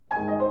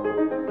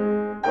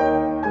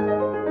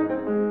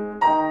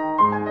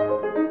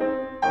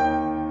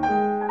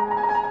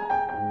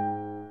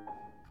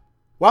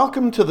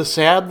Welcome to the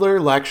Sadler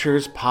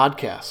Lectures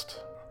podcast.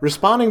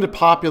 Responding to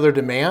popular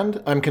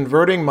demand, I'm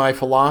converting my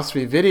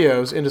philosophy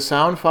videos into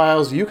sound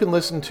files you can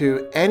listen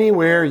to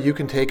anywhere you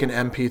can take an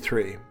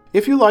MP3.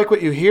 If you like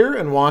what you hear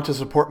and want to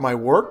support my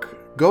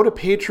work, go to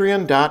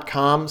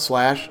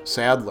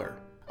patreon.com/Sadler.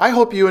 I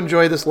hope you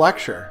enjoy this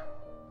lecture.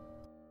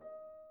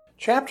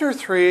 Chapter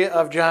 3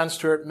 of John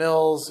Stuart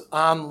Mill's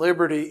On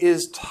Liberty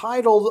is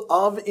titled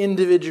Of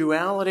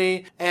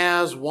Individuality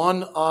as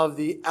one of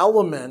the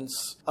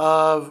elements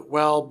of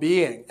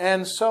well-being.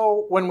 And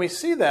so when we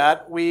see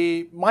that,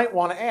 we might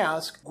want to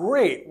ask,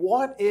 great,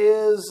 what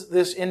is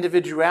this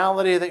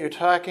individuality that you're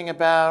talking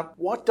about?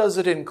 What does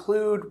it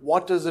include?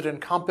 What does it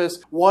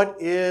encompass? What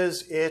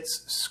is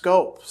its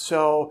scope?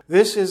 So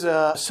this is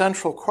a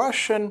central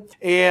question,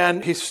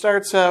 and he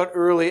starts out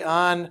early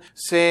on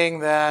saying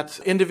that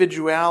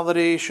individuality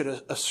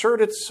should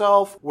assert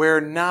itself where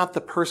not the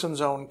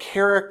person's own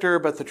character,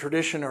 but the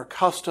tradition or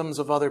customs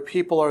of other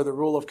people are the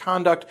rule of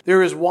conduct.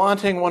 There is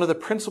wanting one of the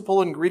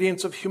principal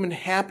ingredients of human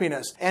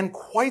happiness and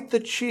quite the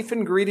chief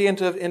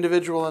ingredient of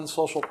individual and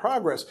social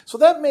progress. So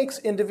that makes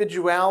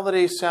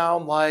individuality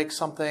sound like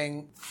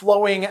something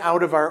flowing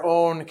out of our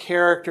own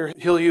character.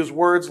 He'll use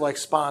words like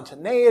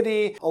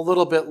spontaneity a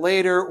little bit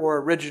later, or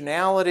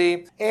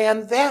originality,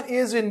 and that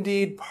is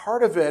indeed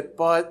part of it,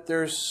 but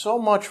there's so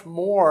much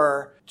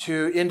more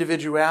to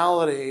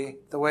individuality,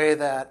 the way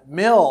that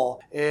Mill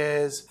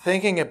is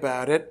thinking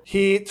about it.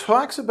 He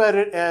talks about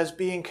it as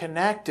being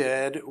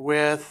connected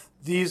with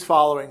these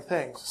following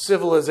things: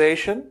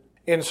 civilization,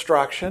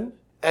 instruction,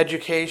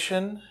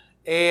 education,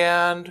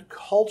 and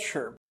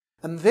culture.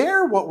 And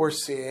there what we're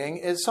seeing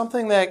is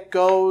something that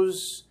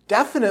goes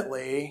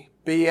definitely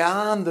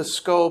beyond the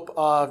scope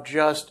of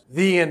just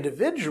the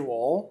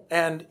individual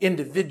and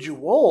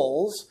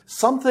individuals,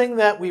 something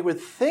that we would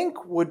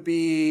think would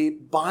be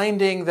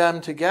binding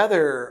them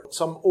together,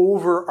 some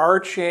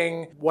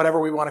overarching, whatever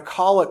we want to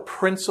call it,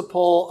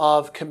 principle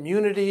of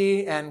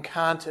community and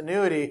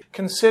continuity.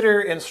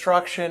 Consider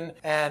instruction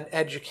and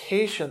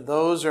education.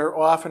 Those are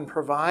often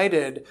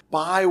provided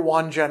by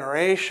one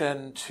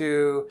generation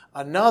to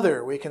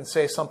another. We can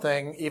say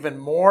something even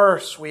more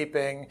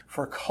sweeping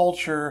for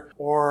culture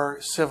or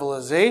civilization.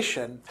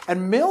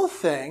 And Mill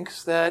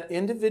thinks that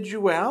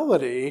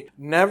individuality,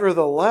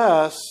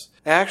 nevertheless,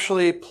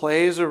 actually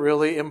plays a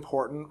really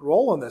important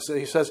role in this.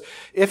 He says,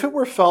 if it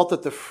were felt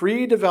that the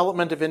free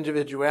development of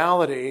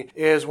individuality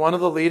is one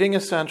of the leading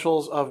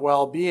essentials of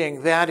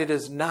well-being, that it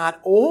is not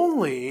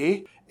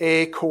only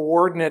a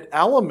coordinate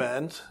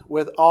element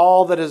with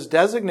all that is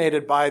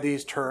designated by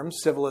these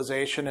terms,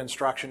 civilization,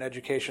 instruction,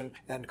 education,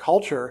 and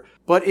culture,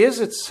 but is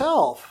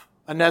itself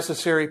a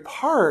necessary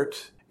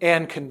part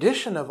and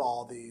condition of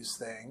all these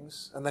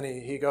things. And then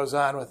he goes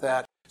on with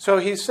that. So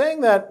he's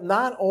saying that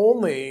not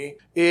only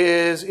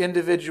is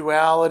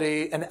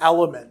individuality an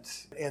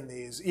element in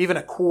these, even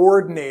a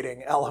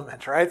coordinating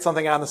element, right?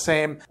 Something on the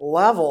same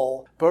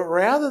level, but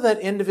rather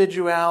that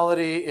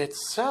individuality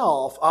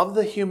itself of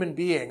the human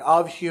being,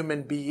 of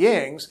human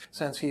beings,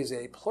 since he's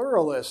a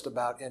pluralist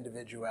about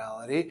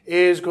individuality,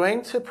 is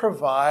going to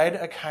provide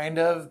a kind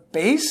of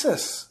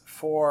basis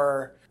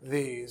for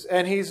these.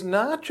 And he's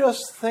not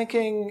just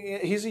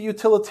thinking, he's a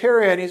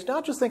utilitarian, he's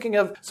not just thinking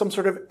of some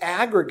sort of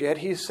aggregate.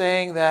 He's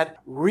saying that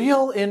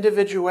real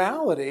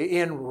individuality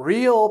in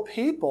real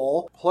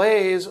people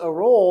plays a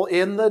role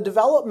in the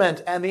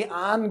development and the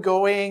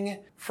ongoing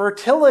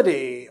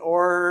fertility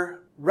or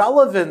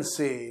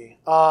relevancy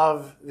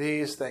of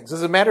these things.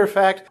 As a matter of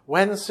fact,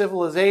 when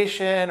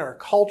civilization or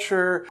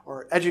culture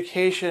or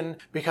education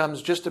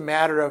becomes just a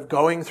matter of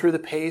going through the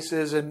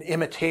paces and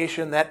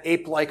imitation, that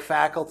ape-like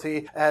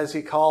faculty, as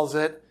he calls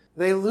it,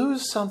 they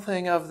lose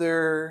something of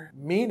their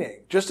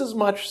meaning. Just as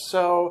much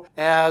so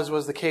as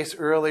was the case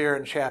earlier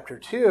in chapter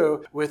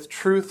 2 with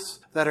truths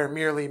that are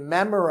merely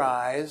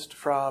memorized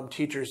from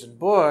teachers and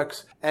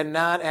books and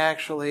not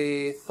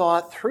actually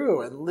thought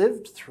through and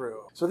lived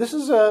through. So this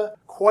is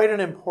quite an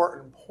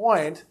important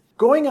point.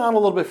 Going on a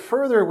little bit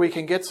further, we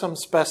can get some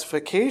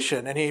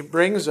specification, and he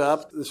brings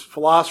up this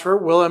philosopher,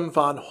 Wilhelm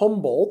von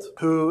Humboldt,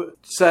 who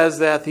says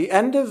that the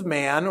end of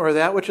man, or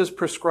that which is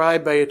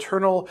prescribed by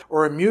eternal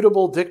or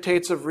immutable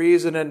dictates of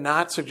reason and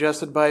not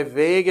suggested by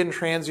vague and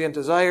transient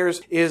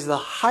desires, is the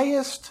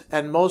highest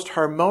and most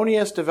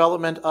harmonious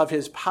development of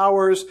his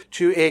powers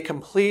to a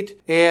complete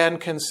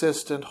and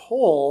consistent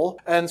whole.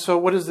 And so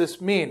what does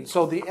this mean?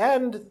 So the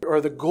end,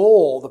 or the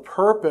goal, the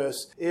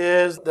purpose,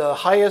 is the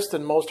highest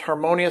and most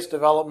harmonious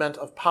development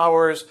of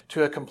powers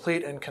to a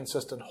complete and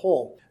consistent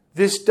whole.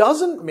 This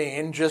doesn't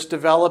mean just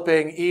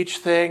developing each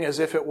thing as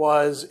if it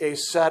was a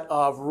set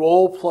of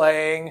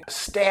role-playing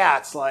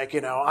stats, like,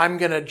 I'm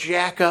going to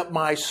jack up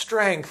my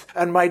strength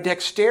and my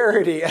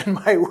dexterity and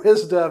my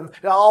wisdom,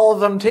 all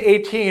of them to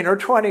 18 or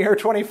 20 or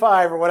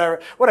 25 or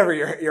whatever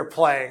you're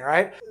playing,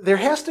 right? There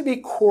has to be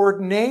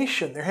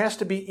coordination. There has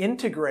to be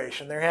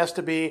integration. There has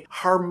to be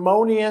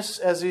harmonious,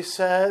 as he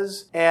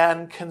says,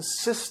 and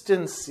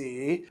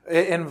consistency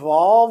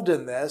involved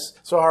in this.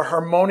 So our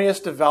harmonious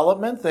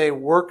development, they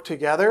work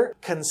together. together,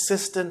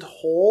 consistent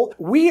whole.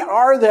 We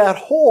are that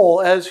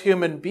whole as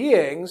human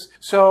beings.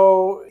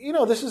 So,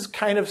 this is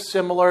kind of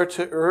similar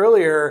to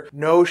earlier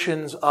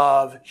notions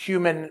of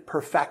human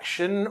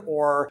perfection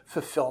or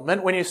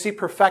fulfillment. When you see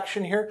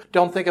perfection here,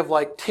 don't think of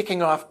like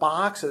ticking off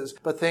boxes,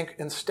 but think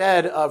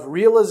instead of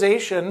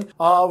realization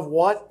of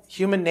what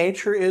human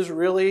nature is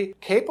really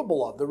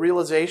capable of, the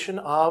realization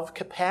of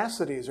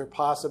capacities or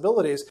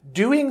possibilities.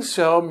 Doing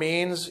so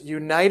means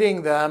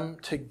uniting them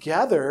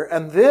together,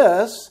 and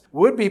this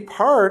would be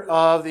part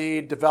of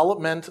the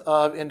development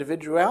of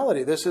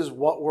individuality. This is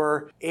what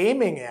we're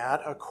aiming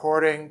at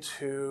according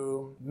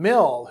to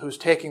Mill, who's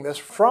taking this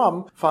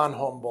from von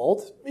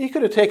Humboldt. He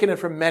could have taken it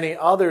from many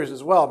others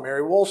as well,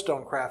 Mary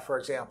Wollstonecraft, for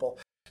example.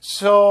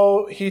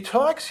 So he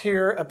talks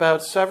here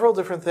about several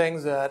different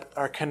things that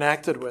are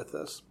connected with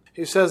this.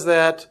 He says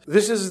that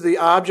this is the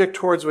object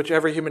towards which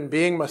every human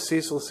being must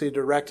ceaselessly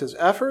direct his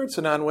efforts,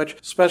 and on which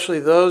especially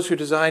those who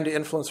design to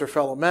influence their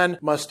fellow men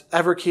must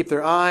ever keep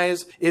their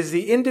eyes, is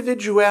the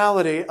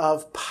individuality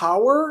of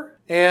power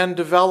and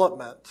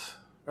development.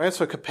 Right?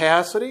 So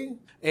capacity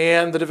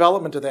and the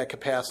development of that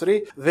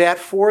capacity. That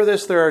for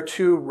this there are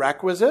two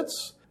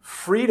requisites: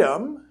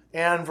 freedom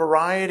and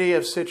variety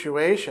of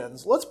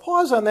situations. Let's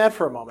pause on that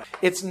for a moment.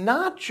 It's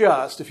not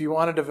just, if you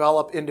want to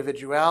develop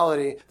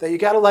individuality, that you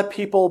got to let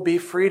people be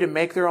free to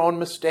make their own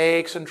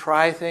mistakes and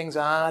try things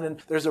on,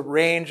 and there's a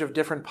range of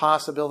different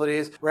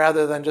possibilities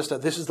rather than just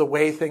this is the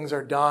way things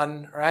are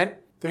done, right?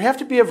 There have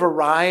to be a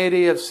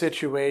variety of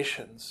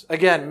situations.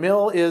 Again,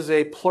 Mill is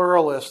a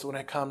pluralist when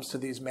it comes to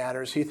these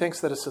matters. He thinks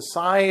that a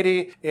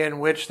society in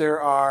which there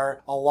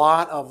are a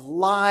lot of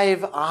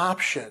live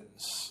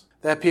options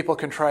that people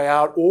can try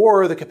out,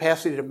 or the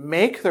capacity to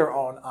make their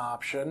own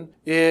option,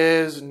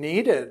 is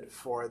needed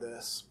for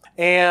this.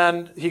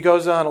 And he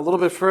goes on a little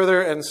bit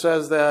further and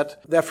says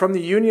that from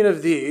the union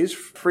of these,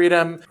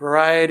 freedom,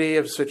 variety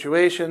of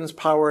situations,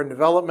 power, and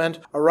development,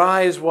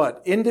 arise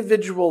what?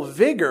 Individual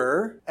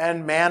vigor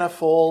and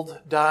manifold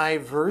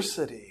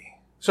diversity.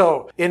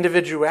 So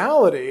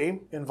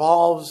individuality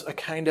involves a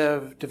kind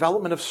of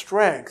development of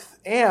strength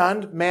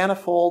and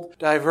manifold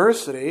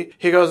diversity.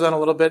 He goes on a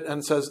little bit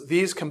and says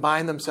these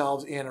combine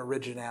themselves in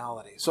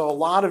originality. So a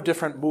lot of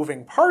different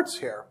moving parts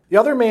here. The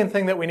other main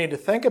thing that we need to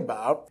think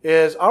about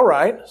is, all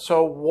right,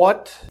 so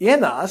what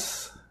in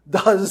us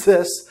does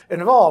this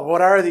involve?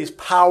 What are these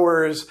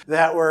powers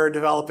that we're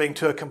developing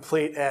to a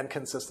complete and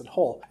consistent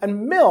whole?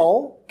 And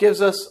Mill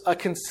gives us a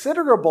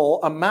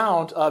considerable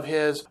amount of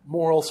his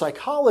moral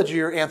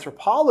psychology or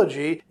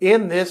anthropology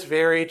in this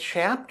very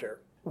chapter.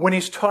 When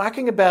he's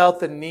talking about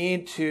the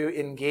need to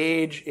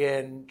engage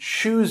in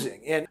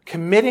choosing, in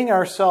committing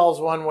ourselves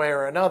one way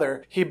or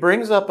another, he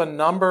brings up a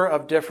number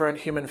of different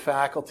human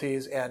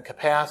faculties and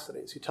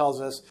capacities. He tells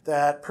us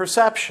that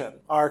perception,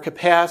 our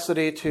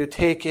capacity to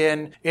take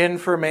in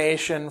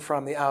information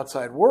from the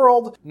outside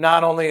world,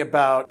 not only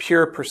about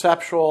pure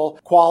perceptual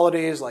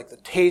qualities like the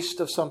taste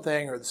of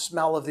something or the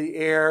smell of the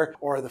air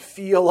or the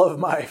feel of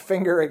my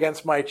finger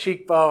against my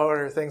cheekbone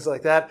or things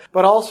like that,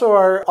 but also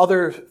our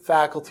other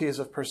faculties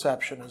of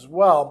perception as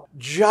well.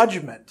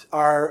 Judgment,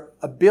 our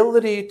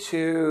ability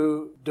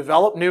to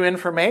develop new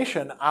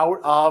information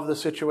out of the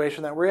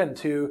situation that we're in,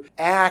 to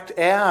act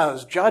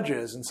as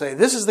judges and say,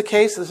 this is the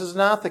case, this is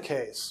not the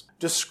case.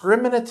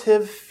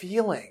 Discriminative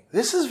feeling.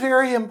 This is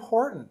very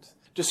important.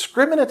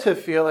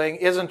 Discriminative feeling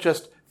isn't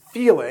just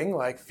feeling,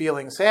 like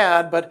feeling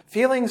sad, but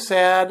feeling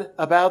sad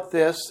about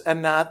this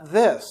and not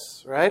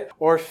this, right?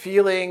 Or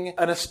feeling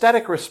an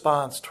aesthetic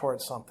response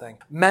towards something.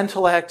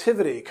 Mental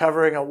activity,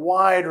 covering a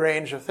wide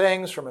range of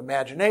things from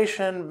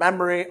imagination,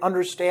 memory,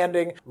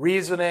 understanding,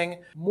 reasoning.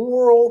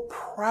 Moral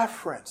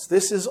preference.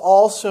 This is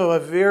also a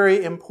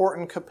very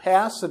important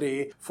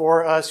capacity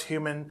for us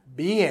human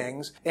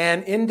beings,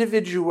 and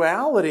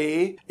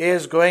individuality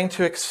is going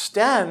to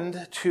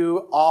extend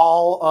to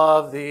all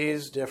of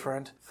these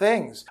different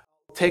things.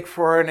 Take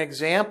for an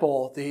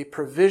example the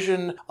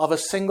provision of a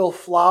single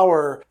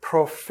flower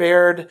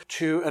proffered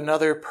to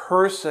another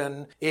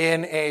person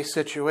in a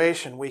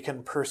situation. We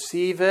can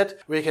perceive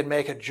it, we can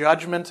make a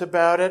judgment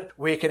about it,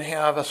 we can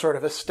have a sort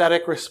of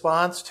aesthetic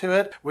response to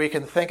it, we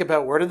can think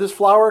about where did this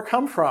flower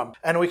come from,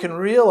 and we can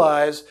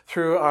realize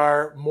through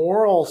our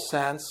moral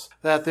sense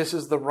that this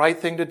is the right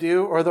thing to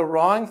do or the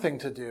wrong thing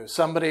to do.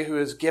 Somebody who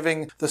is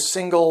giving the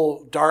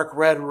single dark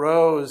red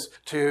rose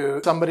to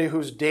somebody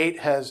whose date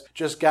has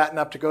just gotten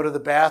up to go to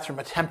the bathroom,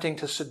 attempting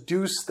to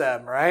seduce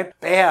them, right?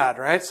 Bad,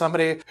 right?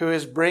 Somebody who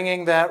is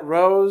bringing that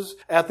rose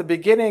at the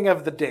beginning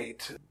of the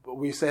date.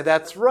 We say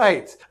that's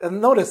right. And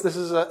notice this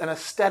is an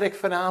aesthetic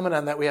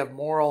phenomenon that we have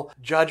moral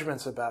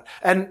judgments about.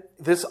 And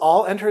this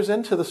all enters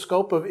into the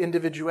scope of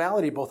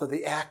individuality, both of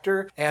the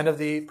actor and of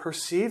the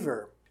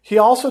perceiver. He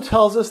also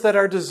tells us that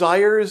our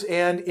desires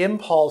and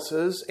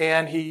impulses,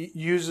 and he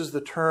uses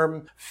the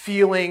term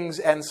feelings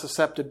and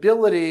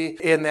susceptibility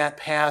in that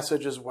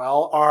passage as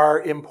well,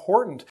 are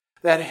important.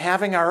 That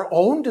having our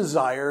own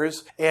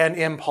desires and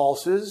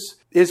impulses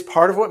is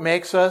part of what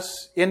makes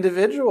us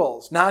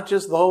individuals, not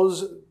just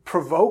those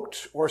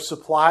provoked or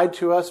supplied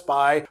to us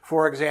by,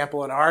 for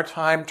example, in our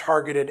time,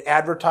 targeted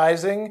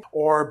advertising,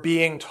 or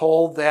being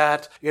told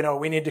that,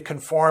 we need to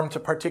conform to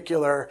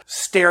particular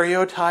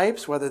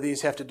stereotypes, whether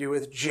these have to do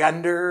with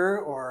gender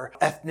or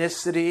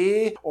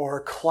ethnicity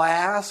or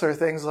class or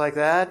things like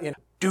that.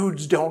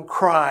 Dudes don't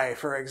cry,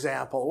 for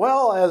example.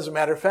 Well, as a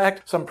matter of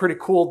fact, some pretty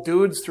cool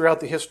dudes throughout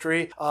the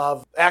history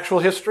of actual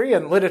history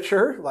and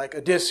literature, like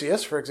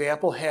Odysseus, for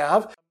example,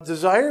 have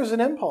desires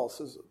and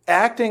impulses,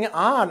 acting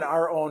on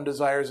our own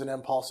desires and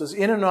impulses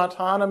in an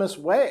autonomous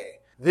way.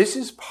 This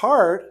is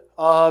part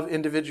of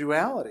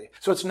individuality.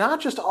 So it's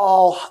not just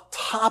all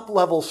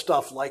top-level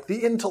stuff like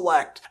the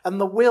intellect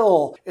and the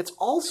will. It's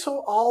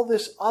also all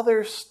this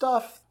other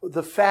stuff.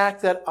 The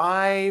fact that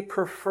I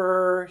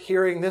prefer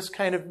hearing this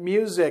kind of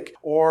music,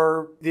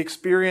 or the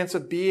experience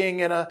of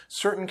being in a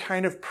certain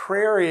kind of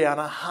prairie on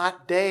a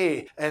hot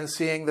day and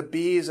seeing the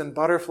bees and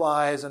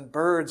butterflies and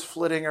birds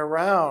flitting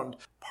around.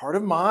 Part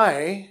of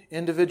my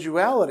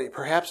individuality,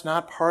 perhaps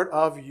not part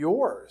of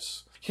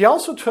yours. He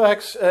also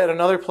talks at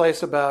another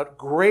place about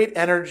great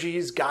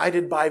energies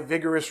guided by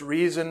vigorous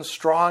reason,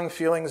 strong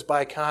feelings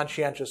by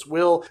conscientious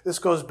will. This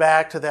goes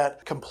back to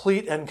that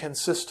complete and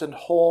consistent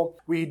whole.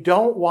 We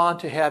don't want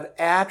to have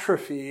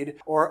atrophied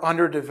or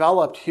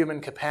underdeveloped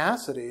human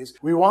capacities.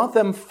 We want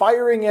them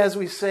firing, as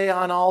we say,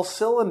 on all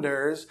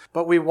cylinders,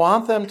 but we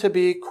want them to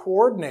be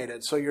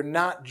coordinated. So you're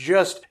not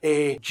just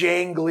a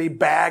jangly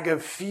bag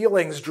of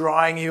feelings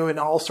drawing you in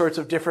all sorts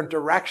of different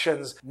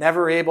directions,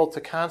 never able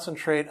to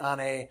concentrate on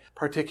a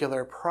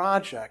particular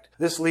project.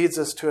 This leads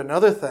us to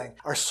another thing,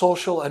 our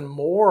social and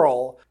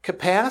moral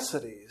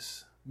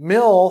capacities.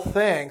 Mill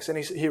thinks, and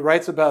he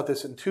writes about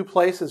this in 2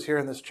 places here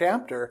in this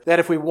chapter, that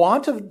if we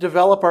want to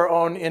develop our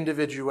own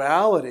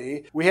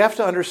individuality, we have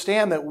to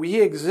understand that we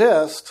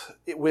exist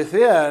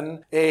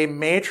within a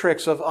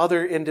matrix of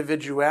other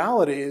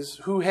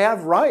individualities who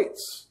have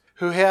rights,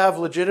 who have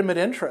legitimate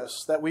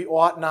interests that we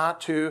ought not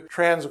to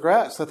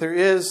transgress, that there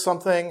is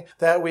something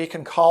that we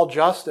can call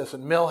justice.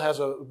 And Mill has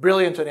a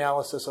brilliant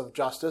analysis of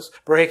justice,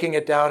 breaking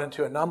it down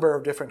into a number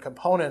of different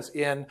components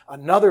in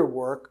another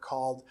work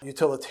called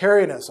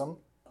Utilitarianism,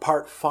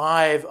 part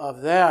 5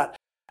 of that.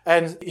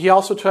 And he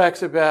also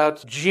talks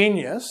about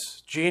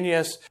genius.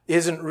 Genius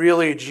isn't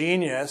really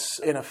genius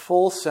in a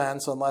full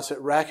sense unless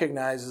it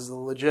recognizes the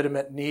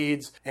legitimate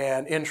needs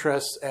and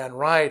interests and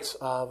rights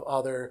of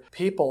other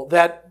people.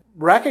 That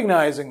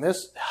recognizing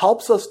this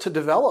helps us to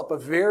develop a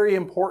very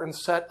important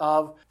set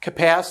of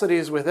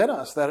capacities within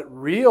us that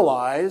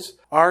realize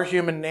our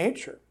human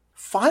nature.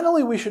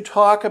 Finally, we should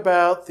talk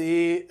about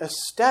the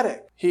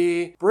aesthetic.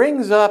 He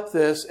brings up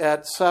this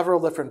at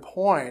several different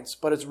points,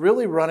 but it's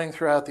really running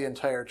throughout the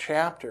entire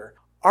chapter.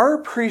 Our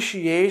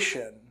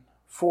appreciation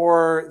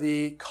for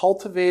the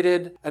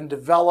cultivated and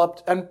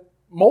developed and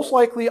most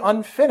likely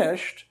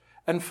unfinished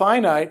and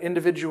finite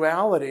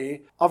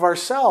individuality of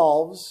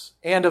ourselves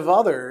and of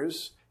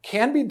others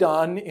can be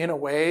done in a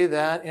way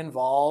that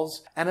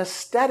involves an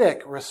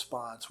aesthetic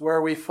response,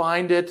 where we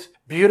find it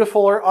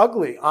beautiful or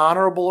ugly,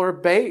 honorable or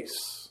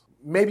base.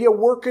 Maybe a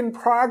work in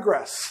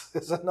progress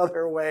is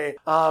another way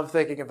of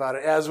thinking about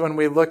it, as when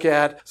we look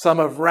at some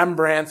of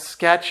Rembrandt's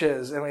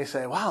sketches and we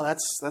say, wow,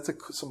 that's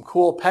some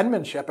cool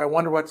penmanship. I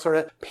wonder what sort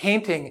of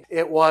painting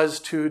it was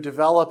to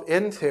develop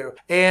into.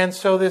 And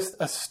so this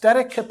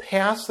aesthetic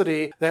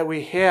capacity that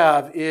we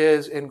have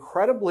is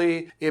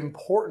incredibly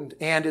important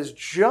and is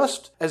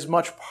just as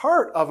much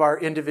part of our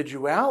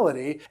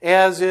individuality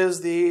as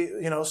is the,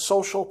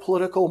 social,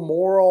 political,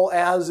 moral,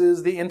 as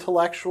is the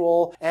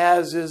intellectual,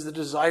 as is the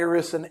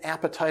desirous and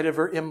appetitive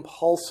or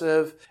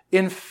impulsive.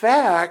 In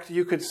fact,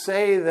 you could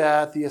say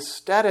that the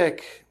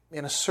aesthetic,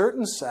 in a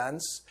certain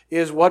sense,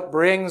 is what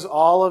brings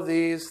all of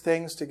these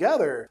things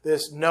together.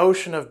 This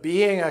notion of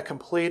being a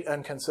complete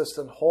and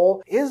consistent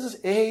whole is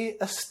a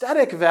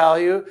aesthetic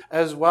value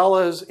as well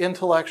as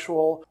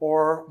intellectual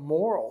or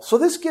moral. So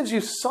this gives you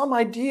some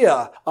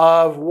idea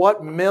of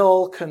what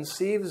Mill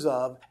conceives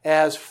of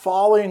as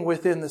falling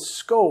within the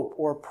scope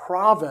or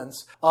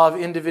province of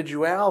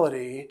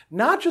individuality,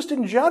 not just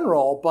in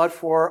general, but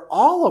for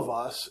all of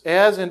us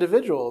as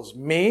individuals.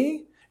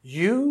 Me,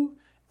 you,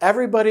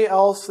 everybody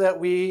else that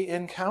we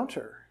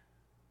encounter.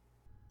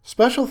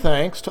 Special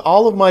thanks to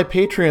all of my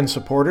Patreon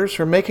supporters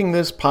for making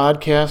this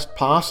podcast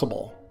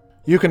possible.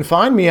 You can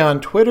find me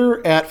on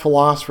Twitter at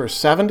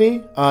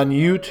Philosopher70, on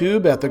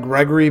YouTube at the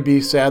Gregory B.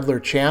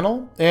 Sadler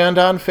channel, and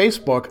on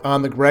Facebook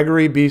on the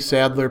Gregory B.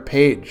 Sadler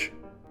page.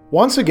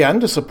 Once again,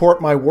 to support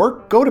my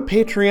work, go to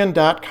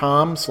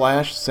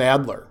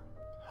patreon.com/Sadler.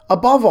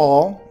 Above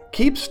all,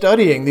 keep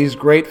studying these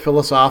great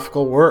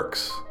philosophical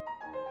works.